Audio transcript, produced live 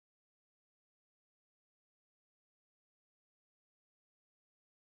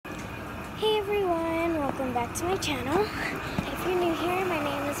welcome back to my channel. If you're new here, my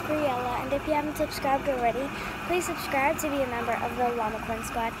name is Briella, and if you haven't subscribed already, please subscribe to be a member of the Llamacorn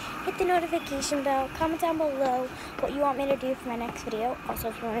Squad. Hit the notification bell, comment down below what you want me to do for my next video, also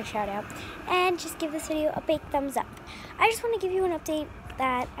if you want a shout out, and just give this video a big thumbs up. I just want to give you an update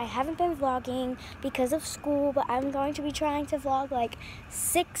that I haven't been vlogging because of school, but I'm going to be trying to vlog like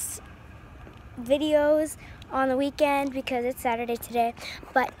 6 videos on the weekend because it's Saturday today.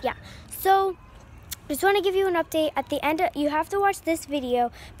 But yeah, so just want to give you an update. At the end you have to watch this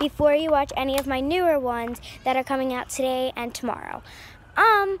video before you watch any of my newer ones that are coming out today and tomorrow.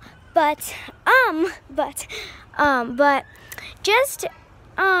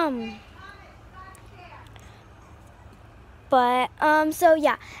 So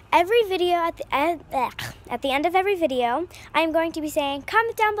yeah, every video at the end of every video, I'm going to be saying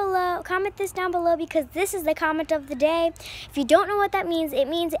comment this down below because this is the comment of the day. If you don't know what that means, it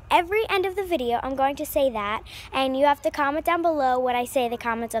means every end of the video I'm going to say that, and you have to comment down below what I say the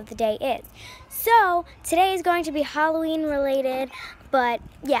comment of the day is. So today is going to be Halloween related, but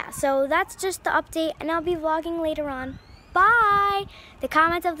yeah, so that's just the update, and I'll be vlogging later on. Bye! The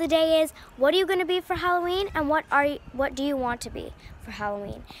comment of the day is, what are you going to be for Halloween, and what do you want to be for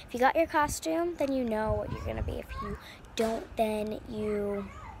Halloween? If you got your costume, then you know what you're going to be. If you don't, then you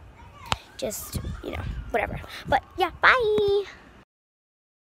just, whatever. But yeah, bye!